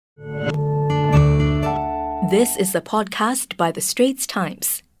This is a podcast by The Straits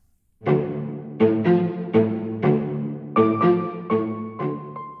Times.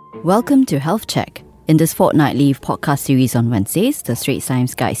 Welcome to Health Check. In this fortnightly podcast series on Wednesdays, The Straits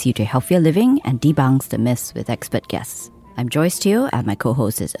Times guides you to healthier living and debunks the myths with expert guests. I'm Joyce Teo and my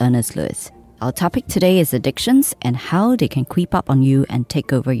co-host is Ernest Lewis. Our topic today is addictions and how they can creep up on you and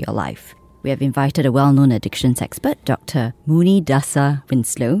take over your life. We have invited a well-known addictions expert, Dr. Munidasa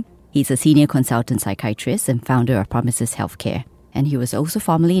Winslow. He's a senior consultant psychiatrist and founder of Promises Healthcare. And he was also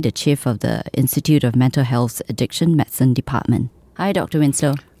formerly the chief of the Institute of Mental Health's Addiction Medicine Department. Hi, Dr.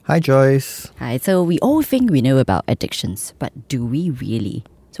 Winslow. Hi, Joyce. Hi, so we all think we know about addictions, but do we really?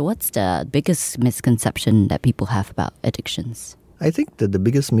 So what's the biggest misconception that people have about addictions? I think that the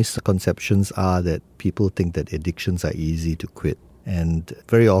biggest misconceptions are that people think that addictions are easy to quit. And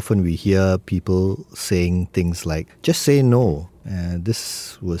very often we hear people saying things like, just say no.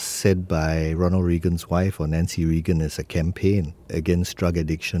 This was said by Ronald Reagan's wife or Nancy Reagan as a campaign against drug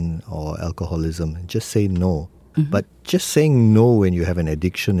addiction or alcoholism. Just say no. Mm-hmm. But just saying no when you have an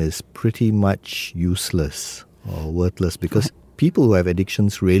addiction is pretty much useless or worthless because people who have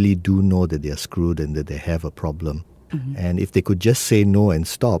addictions really do know that they are screwed and that they have a problem. Mm-hmm. And if they could just say no and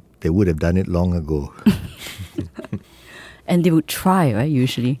stop, they would have done it long ago. And they would try, right,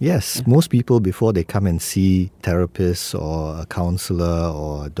 usually? Yes. Yeah. Most people, before they come and see therapists or a counselor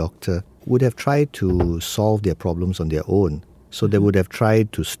or a doctor, would have tried to solve their problems on their own. So they would have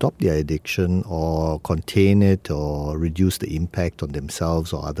tried to stop their addiction or contain it or reduce the impact on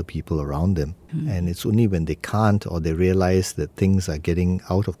themselves or other people around them. Mm-hmm. And it's only when they can't or they realize that things are getting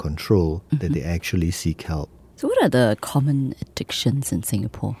out of control that they actually seek help. So what are the common addictions in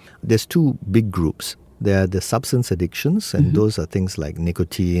Singapore? There's two big groups. There are the substance addictions, and those are things like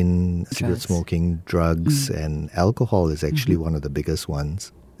nicotine, cigarette smoking, drugs, and alcohol is actually one of the biggest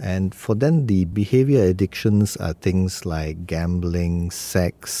ones. And for them, the behavior addictions are things like gambling,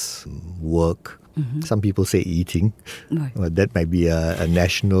 sex, work. Some people say eating. Right. Well, that might be a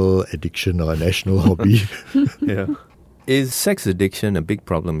national addiction or a national hobby. Yeah. Is sex addiction a big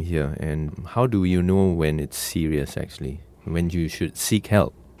problem here? And how do you know when it's serious, actually? When you should seek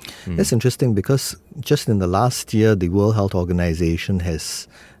help? That's interesting because just in the last year, the World Health Organization has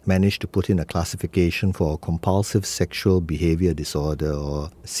managed to put in a classification for compulsive sexual behavior disorder or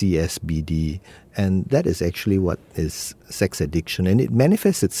CSBD. And that is actually what is sex addiction. And it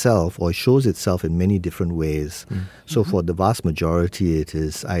manifests itself or shows itself in many different ways. So for the vast majority, it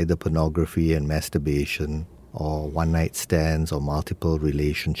is either pornography and masturbation, or one-night stands or multiple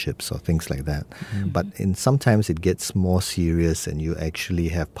relationships or things like that. But sometimes it gets more serious and you actually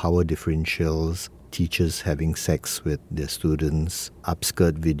have power differentials, teachers having sex with their students,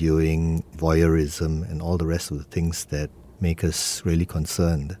 upskirt videoing, voyeurism, and all the rest of the things that make us really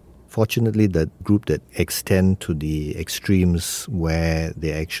concerned. Fortunately, the group that extend to the extremes where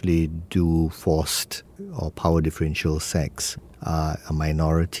they actually do forced or power differential sex are a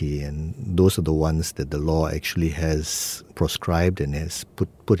minority, and those are the ones that the law actually has proscribed and has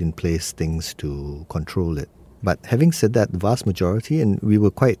put in place things to control it. But having said that, the vast majority, and we were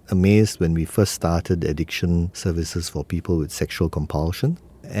quite amazed when we first started addiction services for people with sexual compulsion,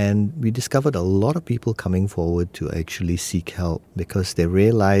 and we discovered a lot of people coming forward to actually seek help because they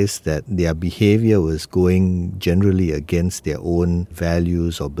realized that their behavior was going generally against their own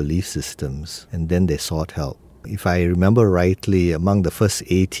values or belief systems, and then they sought help. If I remember rightly, among the first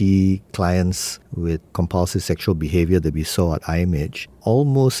 80 clients with compulsive sexual behavior that we saw at iMage,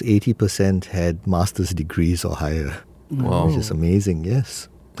 almost 80% had master's degrees or higher. Wow. Which is amazing, yes.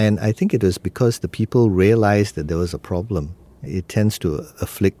 And I think it was because the people realized that there was a problem. It tends to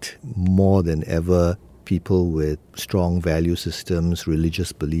afflict more than ever people with strong value systems,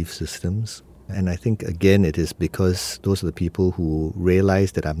 religious belief systems. And I think, again, it is because those are the people who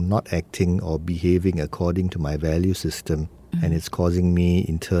realize that I'm not acting or behaving according to my value system, and it's causing me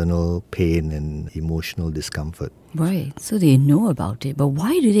internal pain and emotional discomfort. Right. So they know about it, but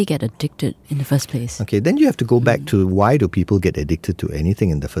why do they get addicted in the first place? Okay, then you have to go back to why do people get addicted to anything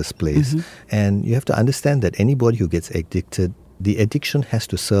in the first place? And you have to understand that anybody who gets addicted, the addiction has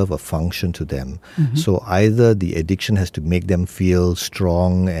to serve a function to them. So either the addiction has to make them feel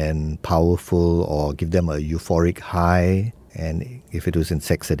strong and powerful or give them a euphoric high. And if it was in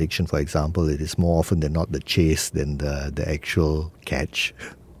sex addiction, for example, it is more often than not the chase than the actual catch.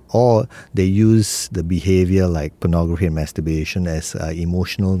 Or they use the behavior like pornography and masturbation as an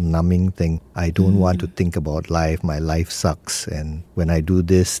emotional numbing thing. I don't want to think about life. My life sucks. And when I do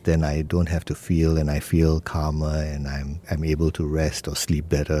this, then I don't have to feel, and I feel calmer, and I'm able to rest or sleep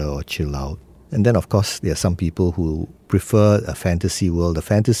better or chill out. And then, of course, there are some people who prefer a fantasy world. The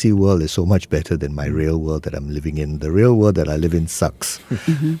fantasy world is so much better than my real world that I'm living in. The real world that I live in sucks.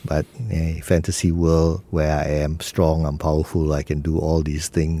 But a fantasy world where I am strong, I'm powerful, I can do all these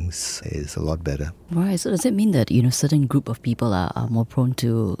things is a lot better. Right. So does it mean that, certain group of people are more prone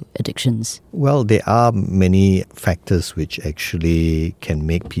to addictions? Well, there are many factors which actually can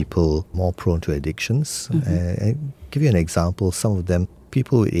make people more prone to addictions. I'll give you an example. Some of them,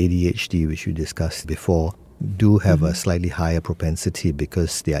 people with ADHD, which we discussed before, do have a slightly higher propensity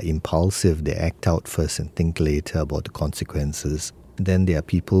because they are impulsive. They act out first and think later about the consequences. Then there are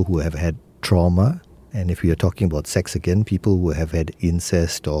people who have had trauma. And if we are talking about sex again, people who have had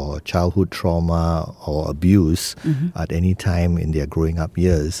incest or childhood trauma or abuse at any time in their growing up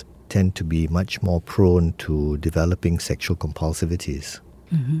years tend to be much more prone to developing sexual compulsivities.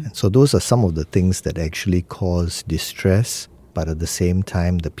 And so those are some of the things that actually cause distress, but at the same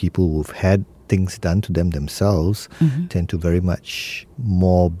time, the people who've had things done to them themselves tend to very much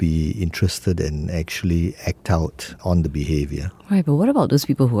more be interested and actually act out on the behavior. Right, but what about those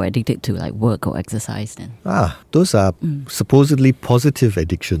people who are addicted to like work or exercise then? Those are supposedly positive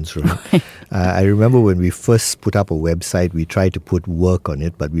addictions, right? I remember when we first put up a website, we tried to put work on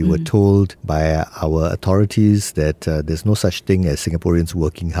it, but we were told by our authorities that there's no such thing as Singaporeans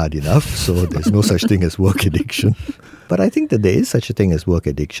working hard enough, so there's no such thing as work addiction. But I think that there is such a thing as work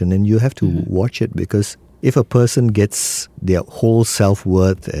addiction, and you have to watch it, because if a person gets their whole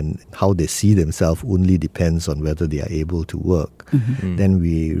self-worth and how they see themselves only depends on whether they are able to work, then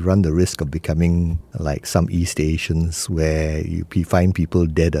we run the risk of becoming like some East Asians where you find people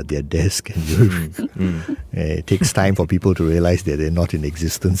dead at their desk and it takes time for people to realize that they're not in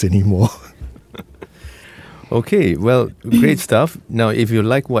existence anymore. Okay, well, great stuff. Now, if you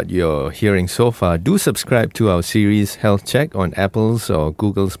like what you're hearing so far, do subscribe to our series Health Check on Apple's or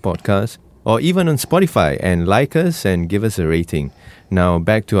Google's podcast, or even on Spotify, and like us and give us a rating. Now,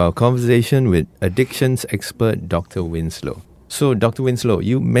 back to our conversation with addictions expert Dr. Winslow. So, Dr. Winslow,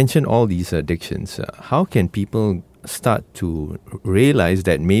 you mentioned all these addictions. How can people start to realize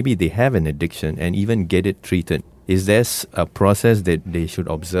that maybe they have an addiction and even get it treated? Is there a process that they should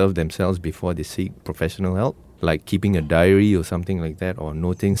observe themselves before they seek professional help? Like keeping a diary or something like that, or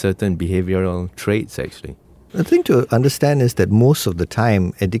noting certain behavioral traits actually? The thing to understand is that most of the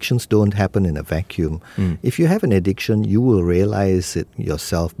time, addictions don't happen in a vacuum. If you have an addiction, you will realize it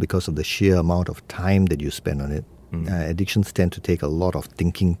yourself because of the sheer amount of time that you spend on it. Addictions tend to take a lot of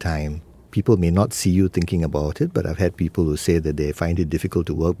thinking time. People may not see you thinking about it, but I've had people who say that they find it difficult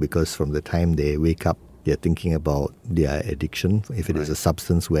to work because from the time they wake up, they're thinking about their addiction. If it is a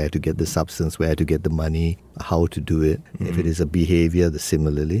substance, where to get the substance, where to get the money, how to do it. If it is a behavior,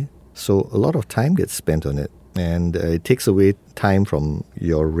 similarly. So a lot of time gets spent on it. And it takes away time from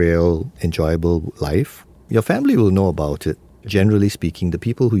your real enjoyable life. Your family will know about it. Generally speaking, the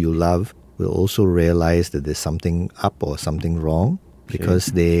people who you love will also realize that there's something up or something wrong, because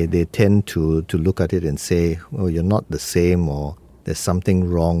they tend to look at it and say, oh, you're not the same, or there's something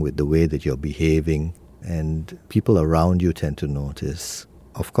wrong with the way that you're behaving. And people around you tend to notice.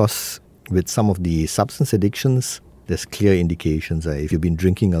 Of course, with some of the substance addictions, there's clear indications. If you've been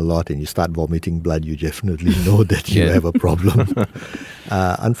drinking a lot and you start vomiting blood, you definitely know that you have a problem.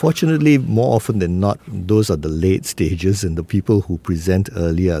 Unfortunately, more often than not, those are the late stages, and the people who present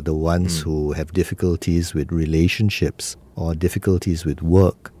earlier are the ones who have difficulties with relationships or difficulties with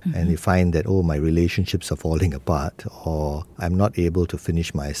work, and they find that, oh, my relationships are falling apart, or I'm not able to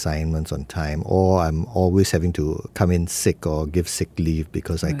finish my assignments on time, or I'm always having to come in sick or give sick leave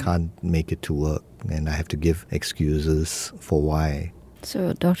because I can't make it to work, and I have to give excuses for why.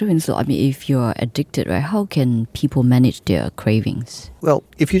 So, Dr. Winslow, if you're addicted, right, how can people manage their cravings? Well,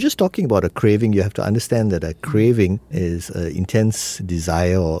 if you're just talking about a craving, you have to understand that a craving is an intense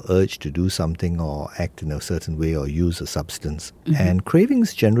desire or urge to do something or act in a certain way or use a substance. And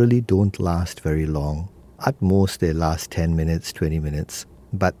cravings generally don't last very long. At most, they last 10 minutes, 20 minutes.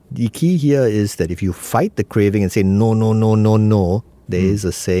 But the key here is that if you fight the craving and say, no, no, no, no, no, there is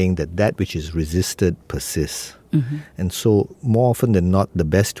a saying that which is resisted persists. And so more often than not, the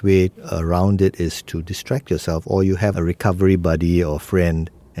best way around it is to distract yourself, or you have a recovery buddy or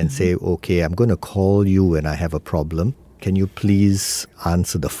friend and say, okay, I'm going to call you when I have a problem. Can you please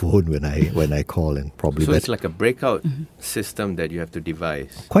answer the phone when I call? And probably so it's like a breakout system that you have to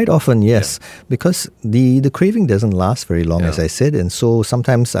devise. Quite often, yes, because the craving doesn't last very long, as I said, and so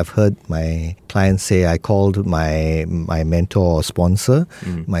sometimes I've heard my clients say, I called my mentor or sponsor.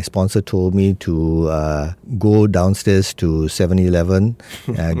 My sponsor told me to go downstairs to 7-Eleven,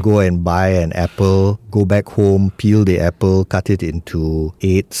 go and buy an apple, go back home, peel the apple, cut it into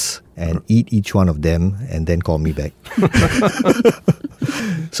eighths, and eat each one of them and then call me back.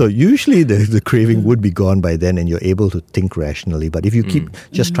 So usually the craving would be gone by then and you're able to think rationally. But if you keep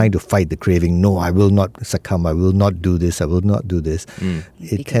just trying to fight the craving, no, I will not succumb, I will not do this, I will not do this,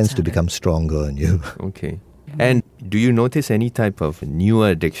 it tends to become stronger on you. Okay. And do you notice any type of newer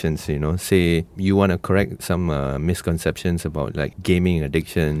addictions, say you want to correct some misconceptions about like gaming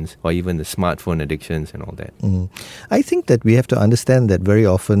addictions or even the smartphone addictions and all that? I think that we have to understand that very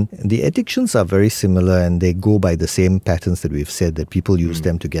often the addictions are very similar and they go by the same patterns that we've said, that people use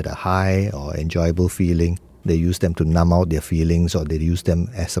them to get a high or enjoyable feeling. They use them to numb out their feelings, or they use them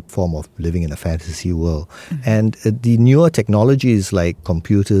as a form of living in a fantasy world. And the newer technologies like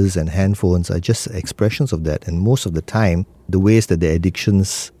computers and handphones are just expressions of that. And most of the time, the ways that the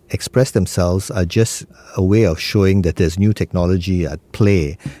addictions express themselves are just a way of showing that there's new technology at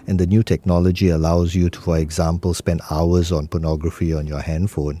play. And the new technology allows you to, for example, spend hours on pornography on your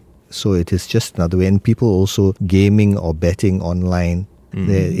handphone. So it is just another way. And people also gaming or betting online,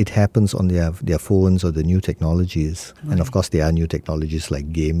 it happens on their phones or the new technologies. And of course, there are new technologies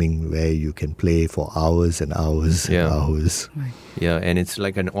like gaming where you can play for hours and hours and hours. Yeah, and it's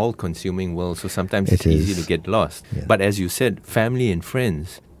like an all-consuming world, so sometimes it's easy to get lost. Yeah. But as you said, family and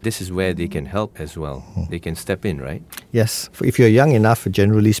friends, this is where they can help as well. They can step in, right? Yes. If you're young enough,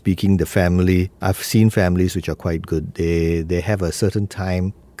 generally speaking, the family, I've seen families which are quite good. They have a certain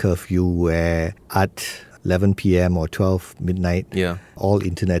time curfew where at 11 p.m. or 12 midnight, all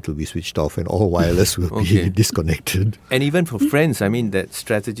internet will be switched off and all wireless will be disconnected. And even for friends, I mean, that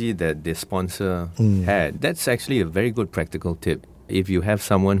strategy that the sponsor had, that's actually a very good practical tip. If you have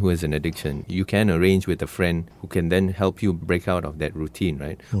someone who has an addiction, you can arrange with a friend who can then help you break out of that routine,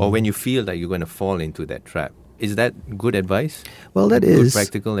 right? Or when you feel that you're going to fall into that trap. Is that good advice? Well, that is good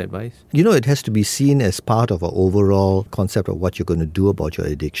practical advice. It has to be seen as part of an overall concept of what you're going to do about your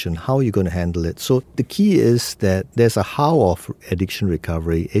addiction, how you're going to handle it. So the key is that there's a how of addiction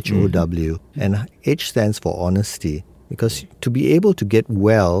recovery, HOW, and H stands for honesty. Because to be able to get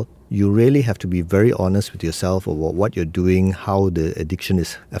well, you really have to be very honest with yourself about what you're doing, how the addiction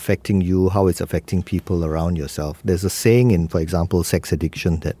is affecting you, how it's affecting people around yourself. There's a saying in, for example, sex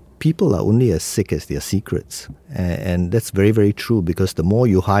addiction that people are only as sick as their secrets. And that's very, very true, because the more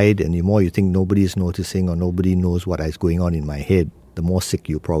you hide and the more you think nobody is noticing or nobody knows what is going on in my head, the more sick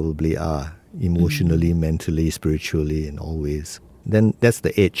you probably are, emotionally, mentally, spiritually, in all ways. Then that's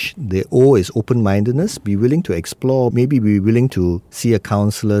the H. The O is open-mindedness. Be willing to explore, maybe be willing to see a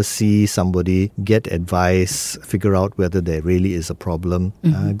counselor, see somebody, get advice, figure out whether there really is a problem.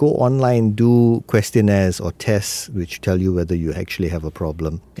 Go online, do questionnaires or tests which tell you whether you actually have a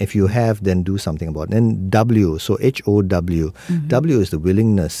problem. If you have, then do something about it. Then W, so HOW. W is the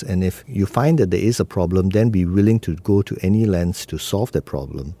willingness. And if you find that there is a problem, then be willing to go to any lengths to solve the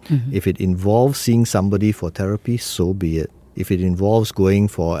problem. If it involves seeing somebody for therapy, so be it. If it involves going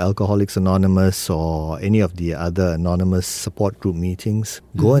for Alcoholics Anonymous or any of the other anonymous support group meetings,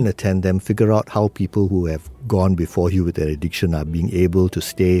 go and attend them. Figure out how people who have gone before you with their addiction are being able to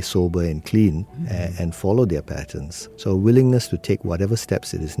stay sober and clean and follow their patterns. So a willingness to take whatever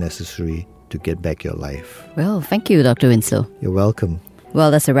steps it is necessary to get back your life. Well, thank you, Dr. Winslow. You're welcome.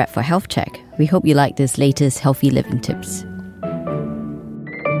 Well, that's a wrap for Health Check. We hope you like this latest healthy living tips.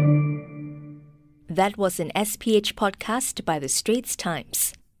 That was an SPH podcast by The Straits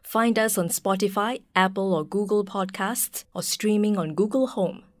Times. Find us on Spotify, Apple or Google Podcasts, or streaming on Google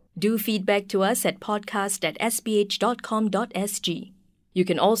Home. Do feedback to us at podcast@sph.com.sg. You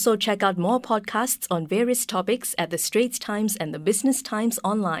can also check out more podcasts on various topics at The Straits Times and The Business Times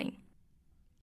online.